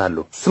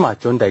ያመለክታሉ።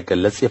 ስማቸው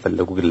እንዳይገለጽ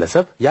የፈለጉ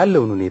ግለሰብ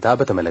ያለውን ሁኔታ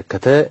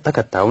በተመለከተ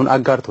ተከታዩን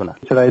አጋርቶናል።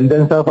 እስራኤል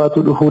ዳንሳፋቱ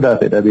ዱሁዳ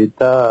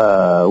ተዳቤታ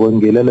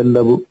ወንጌል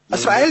ለለቡ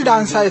እስራኤል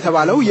ዳንሳ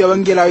የተባለው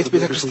የወንጌላዊት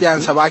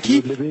ቤተክርስቲያን ሰባኪ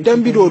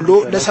ደምቢዶሎ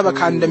ለሰበካ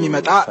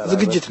እንደሚመጣ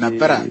ዝግጅት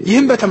ነበር።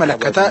 ይህም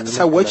በተመለከተ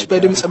ሰዎች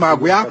በድምጽ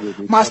ማጉያ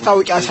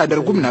ማስታወቂያ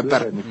ሲያደርጉም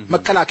ነበር።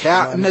 መከላከያ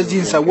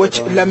እነዚህን ሰዎች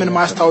ለምን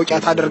ማስታወቂያ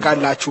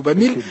ታደርጋላችሁ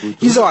በሚል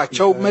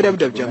ይዘዋቸው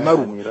መደብደብ ጀመሩ።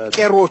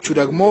 ቄሮቹ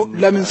ደግሞ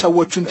ለምን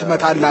ሰዎቹን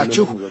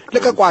ትመታላችሁ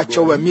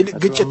ለቀቋቸው በሚል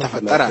ግጭት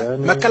ተፈጠረ።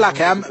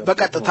 መከላከያም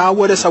በቀጥታ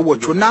ወደ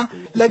ሰዎቹና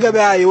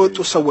ለገበያ የወጡ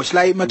ሰዎች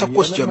ላይ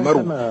መተኮስ ጀመሩ።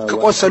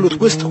 ከቆሰሉት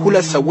ውስጥ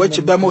 2 ሰዎች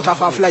በሞት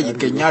አፋፍ ላይ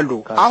ይገኛሉ።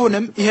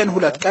 አሁንም ይሄን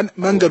 2 ቀን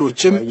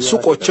መንገዶችም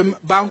ሱቆችም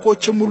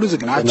ባንኮችም ሙሉ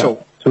ዝግ ናቸው።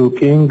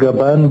 ሱቂን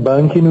ገባን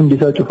ባንኪን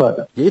እንዲሳጩፋል።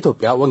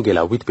 የኢትዮጵያ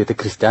ወንጌላዊት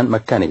ቤተክርስቲያን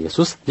መካነ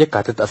ኢየሱስ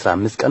የካቲት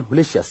 15 ቀን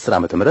 2010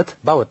 ዓ.ም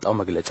ባወጣው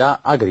መግለጫ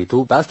አገሪቱ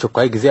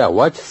በአስቸኳይ ጊዜ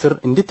አዋጅ ስር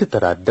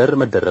እንድትተዳደር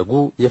መደረጉ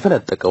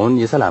የፈነጠቀውን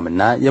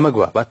የሰላምና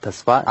የመግባባት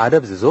ተስፋ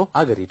አደብዝዞ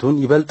አገሪቱን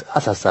ይበልጥ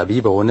አሳሳቢ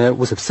በሆነ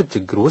ውስብስብ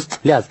ችግር ውስጥ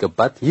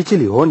ሊያስገባት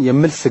ይችል ይሆን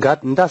የሚል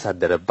ስጋት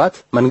እንዳሳደረባት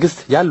መንግስት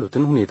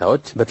ያሉትን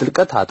ሁኔታዎች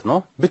በጥልቀት አጥኖ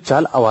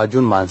ብቻል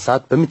አዋጁን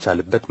ማንሳት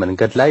በሚቻልበት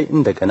መንገድ ላይ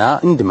እንደገና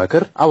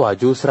እንዲመክር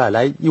አዋጁ ስራ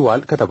ላይ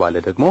ይዋል ከተባለ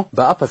ደግሞ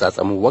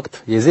በአፈጻጸሙ ወቅት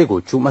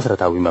የዜጎቹ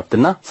መሰረታዊ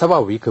መብትና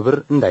ሰብአዊ ክብር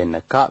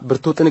እንዳይነካ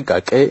ብርቱ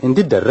ጥንቃቄ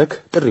እንዲደረግ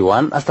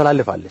ጥሪዋን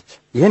አስተላልፋለች።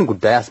 ይህን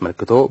ጉዳይ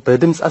አስመልክቶ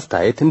በድምጽ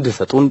አስተያየት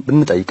እንዲሰጡን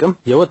ብንጠይቅም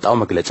የወጣው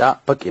መግለጫ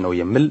በቂ ነው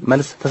የሚል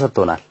መልስ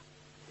ተሰጥቶናል።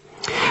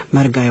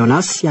 መርጋ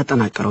ዮናስ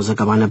ያጠናቀረው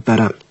ዘገባ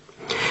ነበር።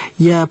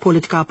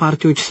 የፖለቲካ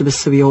ፓርቲዎች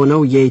ስብስብ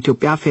የሆነው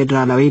የኢትዮጵያ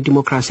ፌዴራላዊ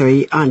ዲሞክራሲያዊ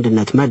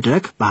አንድነት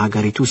መድረክ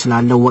በሀገሪቱ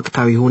ስላለው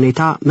ወቅታዊ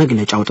ሁኔታ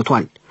መግለጫ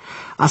አውጥቷል።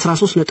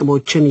 13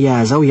 ነጥቦችን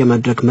የያዘው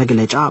የመድረክ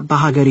መግለጫ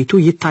በሀገሪቱ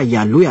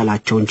ይታያሉ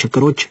ያላቸውን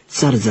ችግሮች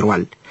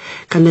ዘርዝሯል።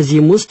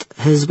 ከነዚህም ውስጥ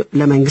ህዝብ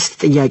ለመንግስት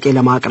ጥያቄ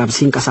ለማቅረብ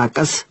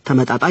ሲንቀሳቀስ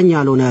ተመጣጣኝ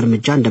ያልሆነ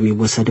እርምጃ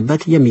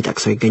እንደሚወሰድበት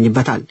የሚጠቅሰው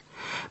ይገኝበታል።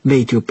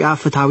 በኢትዮጵያ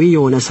ፍትሃዊ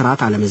የሆነ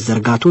ስርዓት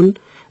አለመዘርጋቱን፣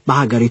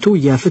 በሀገሪቱ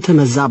የፍትህ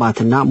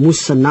መዛባትና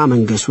ሙስና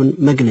መንገሱን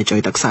መግለጫው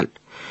ይጠቅሳል።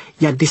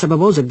 የአዲስ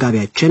አበባው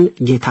ዘጋቢያችን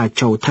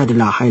ጌታቸው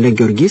ተድላ ኃይለ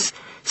ጊዮርጊስ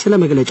ስለ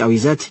መግለጫው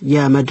ይዘት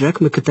የመድረክ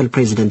ምክትል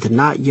ፕሬዝዳንትና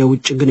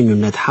የውጭ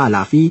ግንኙነት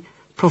ኃላፊ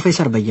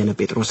ፕሮፌሰር በየነ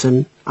ጴጥሮስን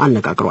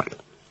አነጋግሯል።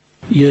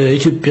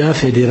 የኢትዮጵያ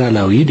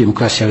ፌዴራላዊ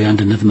ዲሞክራሲያዊ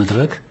አንድነት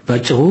መድረክ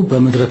ባጭሩ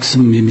በመድረክ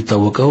ስም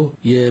የሚታወቀው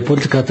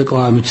የፖለቲካ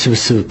ተቃዋሚዎች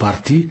ስብስብ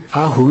ፓርቲ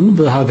አሁን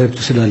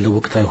በሀገሪቱ ስላለው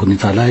ወቅታዊ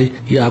ሁኔታ ላይ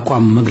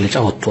የአቋም መግለጫ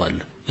ወጥቷል።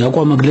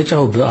 የአቋም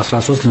መግለጫው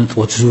በ13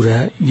 ነጥቦች ዙሪያ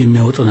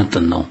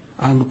የሚያወጣነጥን ነው።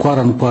 አንኳር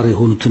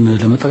የሆኑትን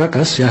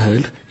ለመጠቃቀስ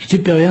ያህል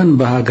ኢትዮጵያውያን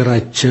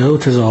በሀገራቸው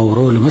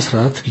ተዘዋውረው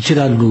ለመስራት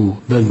ይችላሉ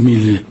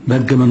በሚል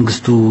በሕገ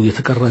መንግስቱ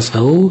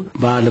የተቀረጸው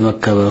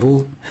ባለመከበሩ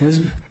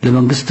ህዝብ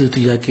ለመንግስት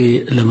ጥያቄ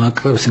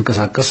ለማቅረብ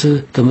ሲንቀሳቀስ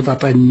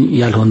ተመጣጣኝ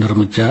ያልሆነ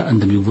እርምጃ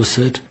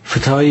እንደሚወሰድ፣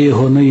 ፍትሃዊ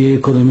የሆነ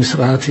የኢኮኖሚ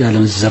ስርዓት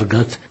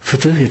ያለመዘርጋት፣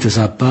 ፍትህ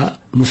የተዛባ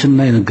ሙስና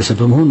የነገሰ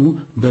በመሆኑ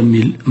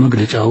በሚል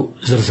መግለጫው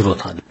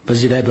ዘርዝሮታል።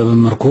 በዚህ ላይ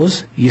በመመርኮዝ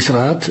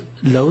የስርዓት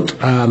ለውጥ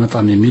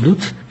አያመጣም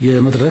የሚሉት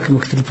የመድረክ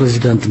ምክትል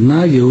ፕሬዝዳንትና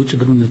የውጭ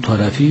ግንኙነት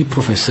ኃላፊ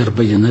ፕሮፌሰር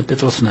በየነ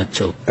ጴጥሮስ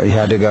ናቸው።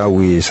 ኢህአዴጋዊ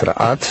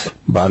ስርዓት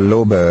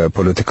ባለው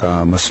በፖለቲካ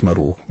መስመሩ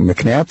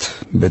ምክንያት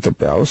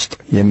በኢትዮጵያ ውስጥ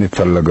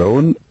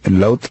የሚፈለገውን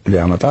ለውጥ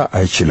ሊያመጣ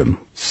አይችልም።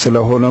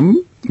 ስለሆነም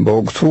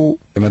በወቅቱ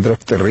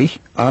የመድረክ ጥሪ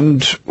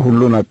አንድ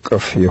ሁሉን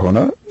አቀፍ የሆነ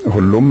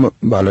ሁሉም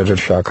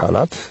ባለድርሻ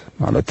አካላት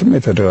ማለትም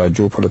የተደራጁ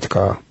ፖለቲካ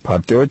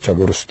ፓርቲዎች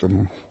ሀገር ውስጥም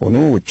ሆኑ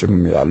ውጭም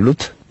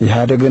ያሉት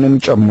ኢህአዴግንም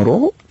ጨምሮ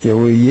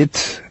የውይይት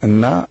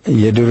እና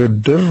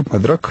የድርድር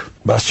መድረክ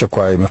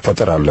በአስቸኳይ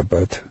መፈጠር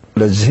አለበት።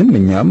 ለዚህም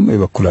እኛም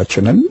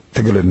የበኩላችንን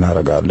ትግል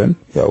እናደርጋለን።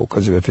 ያው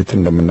ከዚህ በፊት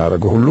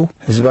እንደምናደርገው ሁሉ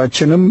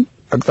ህዝባችንም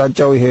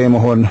አቅጣጫው ይሄ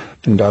መሆን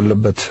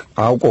እንዳለበት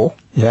አውቆ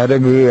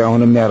ኢህአዴግ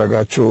አሁንም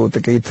ያረጋቸው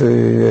ጥቂት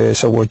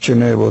ሰዎችን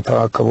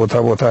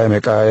ቦታ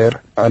የመቃየር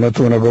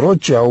አይነቱ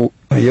ነገሮች ያው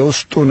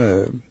የውስጡን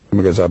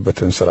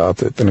የሚገዛበትን ስርዓት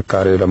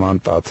ጥንካሬ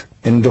ለማምጣት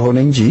እንደሆነ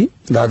እንጂ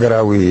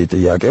ለሀገራዊ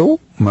ጥያቄው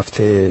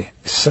መፍትሄ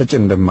ሰጭ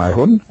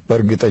እንደማይሆን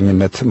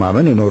በእርግጠኝነት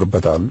ማመን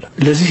ይኖርበታል።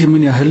 ለዚህ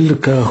ምን ያህል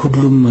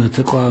ከሁሉም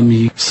ተቃዋሚ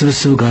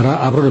ስብስብ ጋር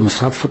አብሮ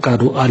ለመስራት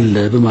ፈቃዱ አለ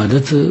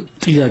በማለት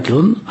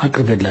ጥያቄውን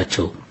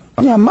አቅርበላቸው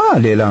እኛማ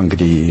ሌላ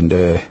እንግዲህ እንደ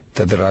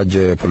ተደራጀ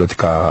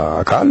ፖለቲካ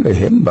አካል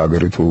ይሄም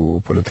በአገሪቱ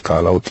ፖለቲካ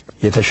ለውጥ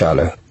የተሻለ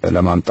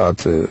ለማምጣት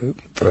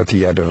ጥረት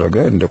ያደረገ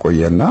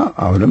እንደቆየና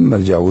አሁንም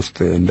እዚያ ውስጥ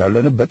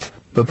እንዳለንበት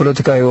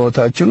በፖለቲካ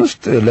ህይወታችን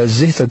ውስጥ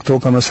ለዚህ ተግቶ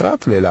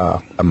ከመስራት ሌላ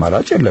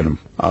አማራጭ የለንም።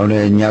 አሁን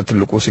እኛ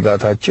ትልቁ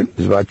ስጋታችን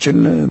ህዝባችን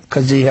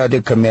ከዚህ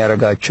ኢህአዴግ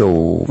ከሚያረጋቸው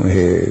ይሄ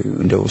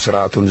እንደው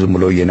ስርዓቱን ዝም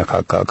ብሎ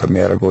እየነካካ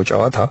ከሚያረጋው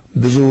ጨዋታ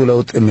ብዙ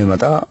ለውጥ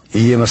የሚመጣ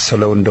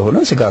እየመሰለው እንደሆነ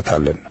ስጋት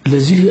አለን።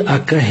 ለዚህ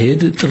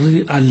አካሄድ ጥሪ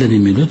አለን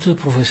የሚሉት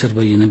ፕሮፌሰር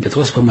በየነ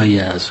ጴጥሮስ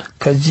በማያያዝ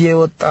ከዚህ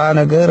የወጣ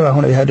ነገር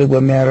አሁን ኢህአዴግ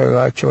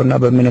በሚያረጋቸውና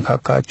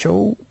በሚነካካቸው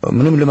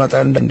ምንም ሊመጣ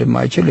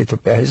እንደማይችል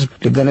ኢትዮጵያ ህዝብ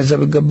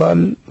ሊገነዘብ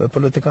ይገባል።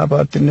 በፖለቲካ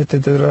ፓርቲነት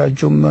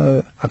የተደራጁም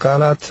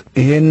አካላት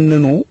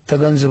ይሄንኑ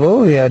ተገንዝበው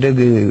ኢህአዴግ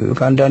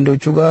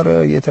ከአንዳንዶቹ ጋር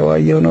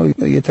እየተዋየው ነው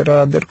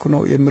እየተደራደርኩ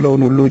ነው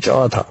የሚለውን ሁሉ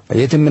ጨዋታ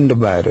የትም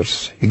እንደማይደርስ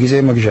የጊዜ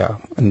መግዣ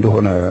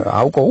እንደሆነ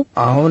አውቀው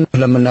አሁን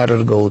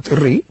ለምናደርገው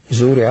ጥሪ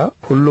ዙሪያ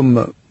ሁሉም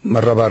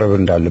መረባረብ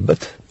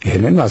እንዳለበት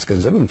ይሄንን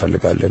ማስገንዘብ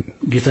እንፈልጋለን።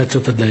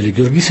 ጌታቸው ተድላ ኃይለ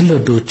ጊዮርጊስ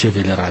ለዶይቼ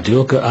ቬለ ራዲዮ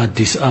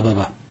ከአዲስ አበባ።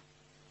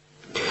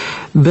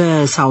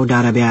 በሳውዲ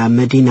አረቢያ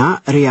መዲና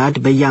ሪያድ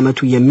በየዓመቱ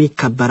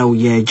የሚከበረው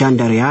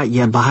የጃንደሪያ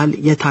የባህል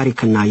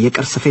የታሪክና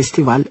የቅርስ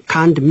ፌስቲቫል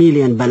ከ1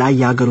 ሚሊዮን በላይ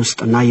የሀገር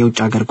ውስጥና የውጭ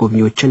ሀገር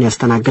ጎብኚዎችን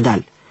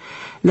ያስተናግዳል።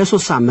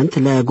 ለ3 ሳምንት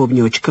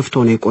ለጎብኚዎች ክፍት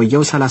ሆኖ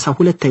የቆየው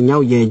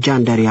 32ኛው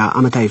የጃንደሪያ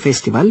ዓመታዊ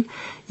ፌስቲቫል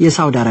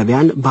የሳውዲ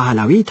አረቢያን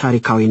ባህላዊ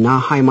ታሪካዊና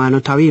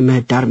ሃይማኖታዊ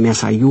ምህዳር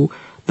የሚያሳዩ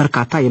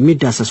በርካታ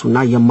የሚዳሰሱና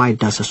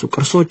የማይዳሰሱ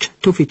ቅርሶች፣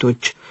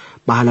 ትውፊቶች፣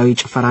 ባህላዊ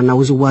ጭፈራና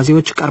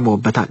ውዝዋዜዎች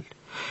ቀርበውበታል።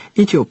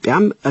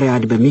 ኢትዮጵያም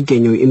ሪያድ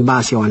በሚገኘው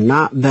ኤምባሲዋና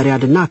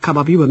በሪያድና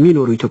አካባቢው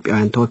በሚኖሩ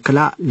ኢትዮጵያውያን ተወክላ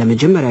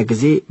ለመጀመሪያ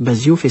ጊዜ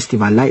በዚሁ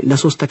ፌስቲቫል ላይ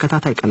ለ3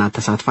 ተከታታይ ቀናት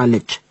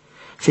ተሳትፋለች።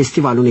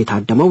 ፌስቲቫሉን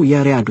የታደመው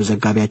የሪያዱ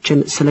ዘጋቢያችን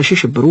ስለሺ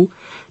ሽብሩ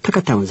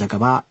ተከታዩን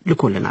ዘገባ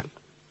ልኮልናል።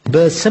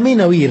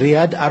 በሰሜናዊ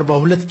ሪያድ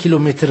 42 ኪሎ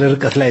ሜትር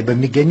ርቀት ላይ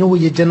በሚገኘው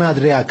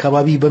የጀናድሪያ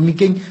አካባቢ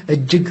በሚገኝ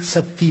እጅግ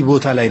ሰፊ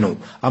ቦታ ላይ ነው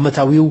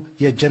አመታዊው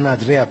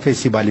የጀናድሪያ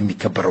ፌስቲቫል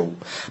የሚከበረው።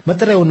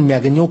 መጠሪያውን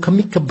የሚያገኘው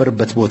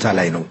ከሚከበርበት ቦታ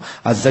ላይ ነው።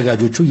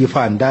 አዘጋጆቹ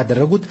ይፋ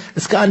እንዳደረጉት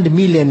እስከ 1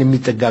 ሚሊዮን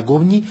የሚጠጋ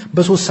ጎብኚ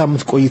በ3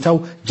 ሳምንት ቆይታው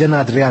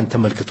ጀናድሪያን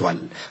ተመልክቷል።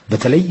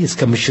 በተለይ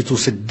እስከ ምሽቱ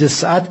 6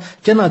 ሰዓት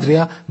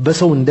ጀናድሪያ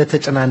በሰው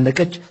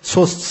እንደተጨናነቀች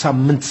 3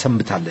 ሳምንት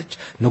ሰንብታለች።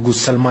 ንጉስ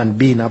ሰልማን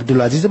ቢን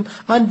አብዱልአዚዝም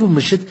አንዱ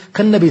ምሽት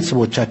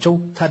ከነቤተሰቦቻቸው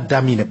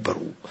ታዳሚ ነበሩ።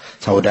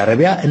 ሳውዲ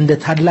አረቢያ እንደ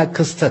ታላቅ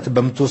ክስተት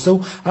በመተወሰው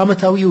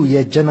አመታዊው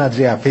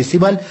የጀናድሪያ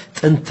ፌስቲቫል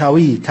ጥንታዊ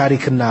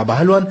ታሪክና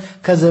ባህሏን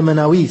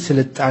ከዘመናዊ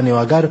ስልጣኔዋ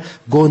ጋር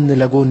ጎን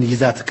ለጎን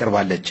ይዛ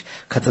ትቀርባለች።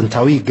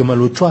 ከጥንታዊ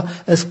ግመሎቿ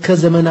እስከ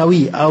ዘመናዊ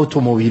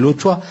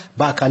አውቶሞቢሎቿ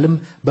በአካልም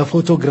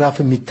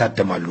በፎቶግራፍም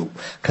ይታደማሉ።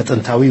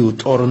 ከጥንታዊው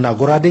ጦርና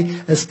ጎራዴ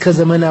እስከ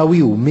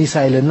ዘመናዊው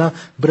ሚሳኤልና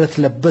ብረት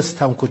ለበስ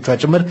ታንኮቿ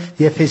ጭምር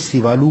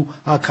የፌስቲቫሉ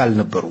አካል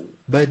ነበሩ።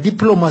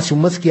 በዲፕሎማሲው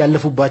መስክ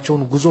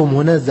ያለፉባቸውን ጉዞም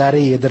ሆነ ዛሬ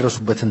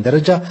የደረሱበትን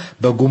ደረጃ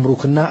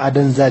በጉምሩክና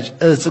አደንዛዥ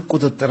እጽ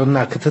ቁጥጥርና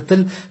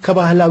ክትትል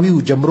ከባህላዊው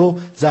ጀምሮ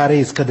ዛሬ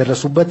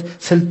እስከደረሱበት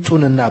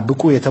ስልጡንና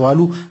ብቁ የተባሉ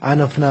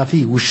አነፍናፊ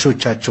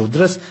ውሾቻቸው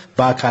ድረስ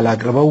በአካል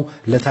አቅርበው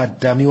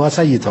ለታዳሚው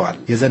አሳይተዋል።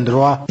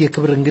 የዘንድሮዋ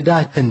የክብር እንግዳ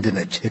ህንድ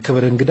ነች።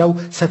 የክብር እንግዳው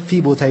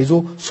ሰፊ ቦታ ይዞ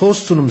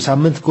 3ቱንም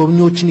ሳምንት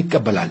ጎብኚዎችን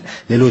ይቀበላል።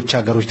 ሌሎች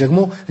ሀገሮች ደግሞ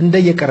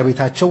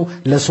እንደየቀረቤታቸው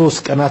ለ3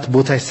 ቀናት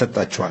ቦታ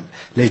ይሰጣቸዋል።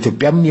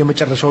 ለኢትዮጵያም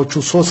የመጨረሻዎቹ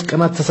 3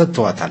 ቀናት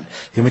ተሰጥተዋታል።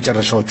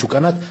 የመጨረሻዎቹ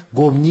ቀናት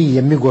ጎብኚ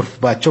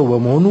የሚጎርፍባቸው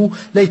በመሆኑ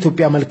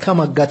ለኢትዮጵያ መልካም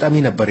አጋጣሚ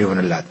ነበር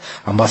ይሆንላት።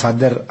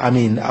 አምባሳደር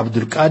አሚን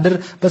አብዱል ቃድር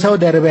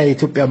በሳውዲ አረቢያ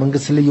የኢትዮጵያ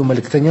መንግስት ልዩ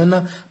መልእክተኛና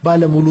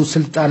ባለሙሉ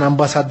ስልጣን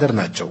አምባሳደር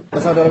ናቸው።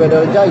 በሳውዲ አረቢያ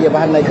ደረጃ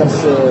የባህልና የቅርስ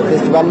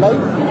ፌስቲቫል ላይ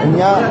እኛ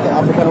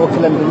አፍሪካን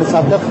ወክለን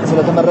እንድንሳተፍ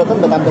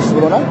ስለተመረጥን በጣም ደስ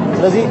ብሎናል።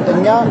 ስለዚህ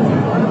እኛ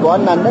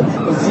በዋናነት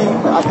እዚህ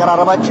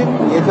አቀራረባችን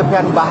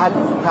የኢትዮጵያን ባህል፣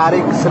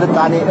 ታሪክ፣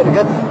 ስልጣኔ፣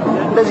 እድገት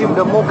እንደዚህም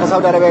ደግሞ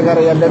ከሳውዲ አረቢያ ጋር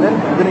ያለንን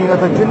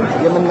ግንኙነቶችን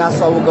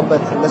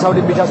የምናስተዋውቅበት ለሳውዲ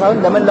ብቻ ሳይሆን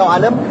ለመላው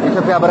ዓለም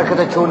ኢትዮጵያ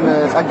በረከተችውን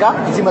ጸጋ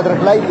እዚህ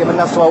መድረክ ላይ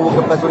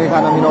የምናስተዋውቅበት ሁኔታ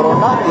ነው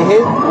የሚኖረውና ይሄ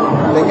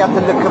ለኛ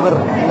ትልቅ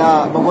ክብርና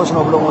ሞገስ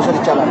ነው ብሎ መውሰድ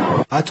ይቻላል።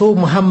 አቶ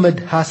መሐመድ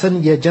ሐሰን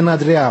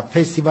የጀናድሪያ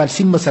ፌስቲቫል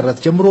ሲመሰረት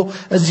ጀምሮ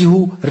እዚሁ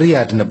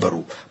ሪያድ ነበሩ።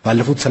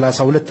 ባለፉት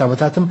 32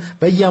 ዓመታትም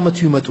በየዓመቱ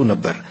ይመጡ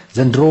ነበር።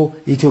 ዘንድሮ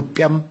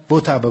ኢትዮጵያም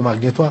ቦታ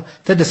በማግኘቷ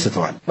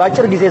ተደስተዋል።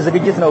 በአጭር ጊዜ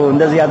ዝግጅት ነው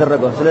እንደዚህ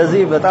ያደረገው።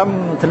 ስለዚህ በጣም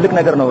ትልቅ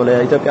ነገር ነው፣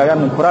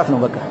 ለኢትዮጵያውያን ኩራት ነው።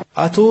 በቃ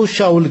አቶ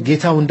ሻውል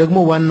ጌታውን ደግሞ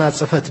ዋና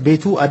ጽፈት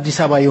ቤቱ አዲስ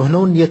አበባ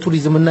የሆነውን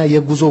የቱሪዝምና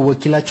የጉዞ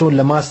ወኪላቸውን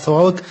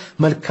ለማስተዋወቅ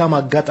መልካም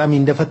አጋጣሚ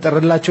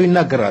እንደፈጠረላቸው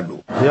ይናገራሉ።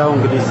 ያው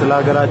እንግዲህ ስለ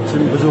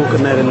ሀገራችን ብዙ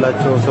እውቅና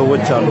የሌላቸው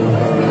ሰዎች አሉ።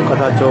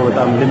 እውቀታቸው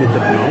በጣም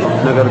ሊሚትድ ነው።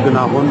 ነገር ግን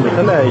አሁን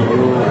በተለያዩ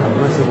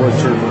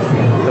መስህቦችን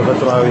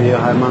ተፈጥሯዊ፣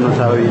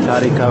 ሃይማኖታዊ፣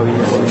 ታሪካዊ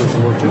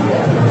መስህቦችን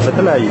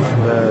በተለያዩ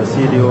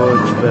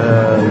በሲዲዎች፣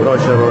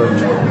 በብሮሸሮች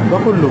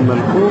በሁሉም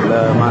መልኩ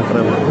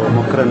ለማቅረብ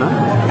ሞክረናል።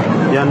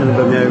 ያንን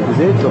በሚያዩ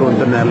ጊዜ ጥሩ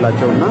እንትን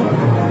ያላቸውና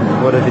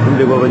ወደፊትም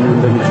ሊጎበኙ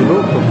እንደሚችሉ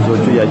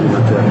ብዙዎቹ እያዩ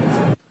ናቸው።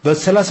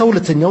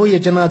 በ32ኛው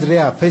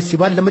የጀናድሪያ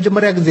ፌስቲቫል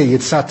ለመጀመሪያ ጊዜ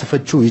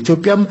የተሳተፈችው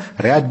ኢትዮጵያም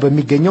ሪያድ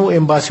በሚገኘው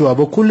ኤምባሲዋ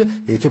በኩል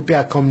የኢትዮጵያ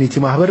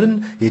ኮሚኒቲ ማህበርን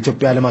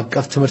የኢትዮጵያ ዓለም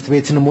አቀፍ ትምህርት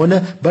ቤትንም ሆነ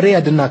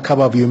በሪያድና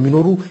አካባቢው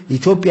የሚኖሩ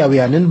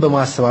ኢትዮጵያውያንን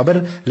በማስተባበር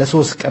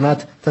ለ3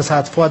 ቀናት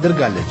ተሳትፎ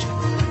አድርጋለች።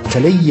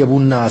 በተለይ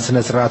የቡና ስነ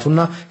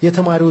ስርዓቱና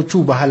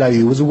የተማሪዎቹ ባህላዊ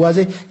ውዝዋዜ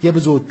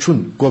የብዙዎቹን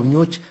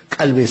ጎብኚዎች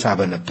ቀልብ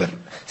ሳበ ነበር።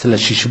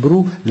 ስለሺ ሽብሩ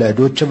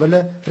ለዶይቼ ቬለ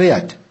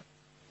ሪያድ።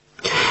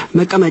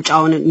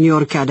 መቀመጫውን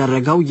ኒውዮርክ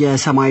ያደረገው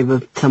የሰማይ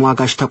መብት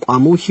ተሟጋች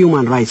ተቋሙ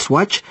ሂዩማን ራይትስ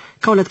ዋች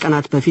ከሁለት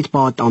ቀናት በፊት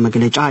ባወጣው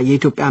መግለጫ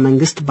የኢትዮጵያ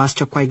መንግስት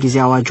በአስቸኳይ ጊዜ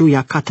አዋጁ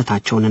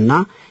ያካተታቸውንና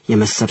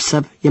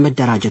የመሰብሰብ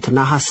የመደራጀትና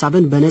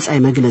ሐሳብን በነጻ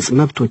የመግለጽ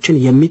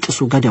መብቶችን የሚጥሱ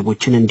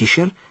ገደቦችን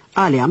እንዲሽር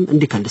አሊያም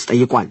እንዲከልስ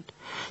ጠይቋል።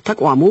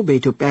 ተቋሙ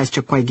በኢትዮጵያ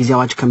የአስቸኳይ ጊዜ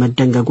አዋጅ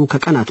ከመደንገጉ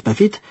ከቀናት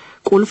በፊት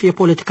ቁልፍ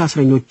የፖለቲካ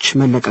እስረኞች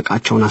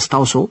መለቀቃቸውን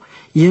አስታውሶ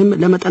ይህም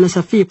ለመጠነ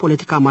ሰፊ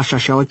የፖለቲካ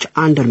ማሻሻያዎች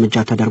አንድ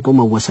እርምጃ ተደርጎ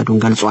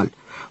መወሰዱን ገልጿል።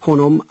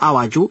 ሆኖም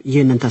አዋጁ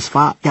ይህንን ተስፋ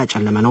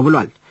ያጨለመ ነው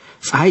ብሏል።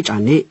 ፀሐይ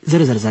ጫኔ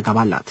ዝርዝር ዘገባ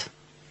አላት።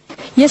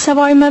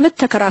 የሰብአዊ መብት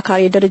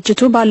ተከራካሪ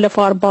ድርጅቱ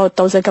ባለፈው 40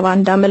 ወጣው ዘገባ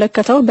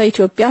እንዳመለከተው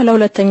በኢትዮጵያ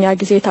ለሁለተኛ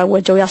ጊዜ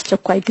የታወጀው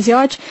የአስቸኳይ ጊዜ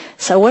አዋጅ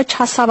ሰዎች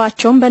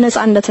ሐሳባቸውን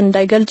በነጻነት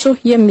እንዳይገልጹ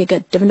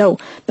የሚገድብ ነው።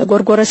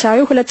 በጎርጎሮሳዊ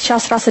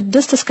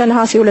 2016 እስከ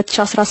ነሐሴ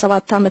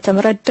 2017 ዓ.ም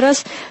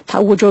ድረስ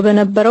ታውጆ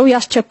በነበረው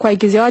የአስቸኳይ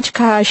ጊዜ አዋጅ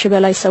ከ20 ሺህ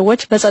በላይ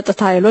ሰዎች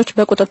በጸጥታ ኃይሎች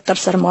በቁጥጥር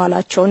ስር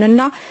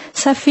መዋላቸውንና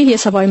ሰፊ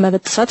የሰብአዊ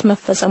መብት ጥሰት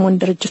መፈጸሙን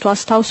ድርጅቱ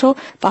አስታውሶ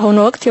በአሁኑ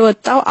ወቅት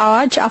የወጣው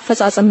አዋጅ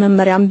አፈጻጸም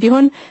መመሪያም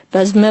ቢሆን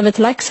በሕዝብ መብት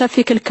ላይ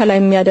ሰፊ ክልከላ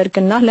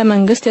የሚያደርግና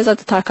ለመንግስት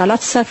የጸጥታ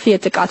አካላት ሰፊ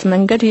የጥቃት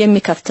መንገድ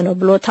የሚከፍት ነው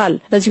ብሎታል።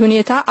 በዚህ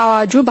ሁኔታ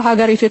አዋጁ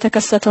በሀገሪቱ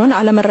የተከሰተውን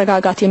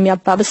አለመረጋጋት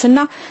የሚያባብስና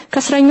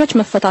ከእስረኞች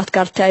መፈታት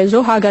ጋር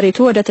ተያይዞ ሀገሪቱ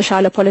ወደ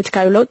ተሻለ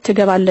ፖለቲካዊ ለውጥ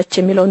ትገባለች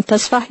የሚለውን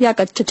ተስፋ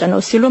ያቀጭጭ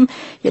ነው ሲሉም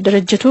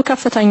የድርጅቱ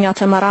ከፍተኛ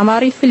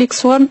ተመራማሪ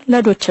ፊሊክስ ሆርን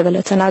ለዶይቼ ቬለ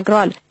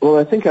ተናግረዋል። Well,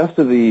 I think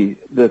after the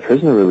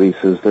prisoner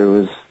releases there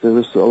was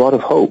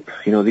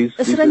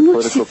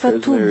እስረኞች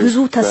ሲፈቱ ብዙ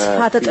ተስፋ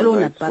ተጥሎ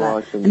ነበር።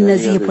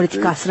 እነዚህ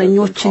የፖለቲካ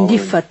እስረኞች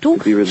እንዲፈቱ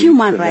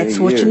ሂዩማን ራይትስ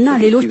ዎችና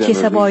ሌሎች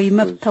የሰብአዊ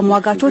መብት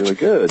ተሟጋቾች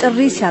ጥሪ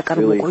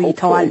ሲያቀርቡ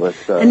ቆይተዋል።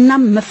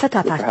 እናም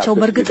መፈታታቸው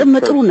በእርግጥም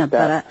ጥሩ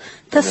ነበር፣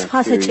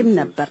 ተስፋ ሰጪም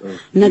ነበር።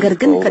 ነገር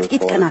ግን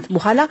ከጥቂት ቀናት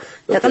በኋላ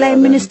ጠቅላይ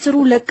ሚኒስትሩ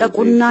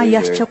ለቀቁና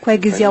የአስቸኳይ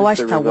ጊዜ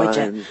አዋጅ ታወጀ።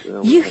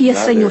 ይህ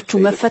የእስረኞቹ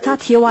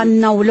መፈታት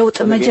የዋናው ለውጥ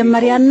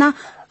መጀመሪያና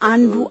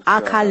አንዱ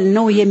አካል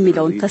ነው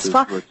የሚለውን ተስፋ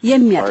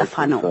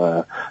የሚያጠፋ ነው።